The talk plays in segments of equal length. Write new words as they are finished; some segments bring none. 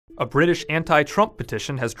A British anti-Trump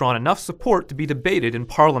petition has drawn enough support to be debated in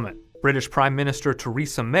Parliament. British Prime Minister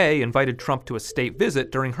Theresa May invited Trump to a state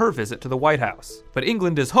visit during her visit to the White House. But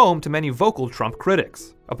England is home to many vocal Trump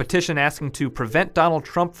critics. A petition asking to prevent Donald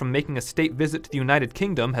Trump from making a state visit to the United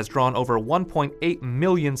Kingdom has drawn over 1.8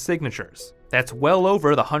 million signatures. That's well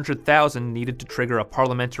over the 100,000 needed to trigger a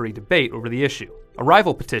parliamentary debate over the issue. A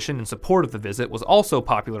rival petition in support of the visit was also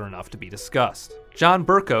popular enough to be discussed. John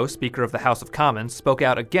Bercow, Speaker of the House of Commons, spoke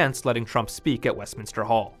out against letting Trump speak at Westminster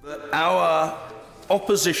Hall. Our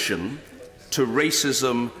opposition to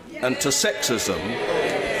racism and to sexism,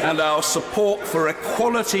 and our support for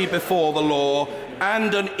equality before the law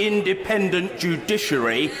and an independent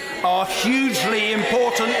judiciary are hugely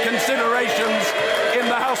important considerations in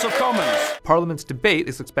the House of Commons. Parliament's debate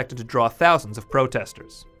is expected to draw thousands of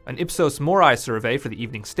protesters. An Ipsos Mori survey for the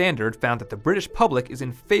Evening Standard found that the British public is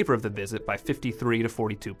in favor of the visit by 53 to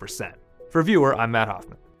 42%. For Viewer, I'm Matt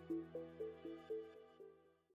Hoffman.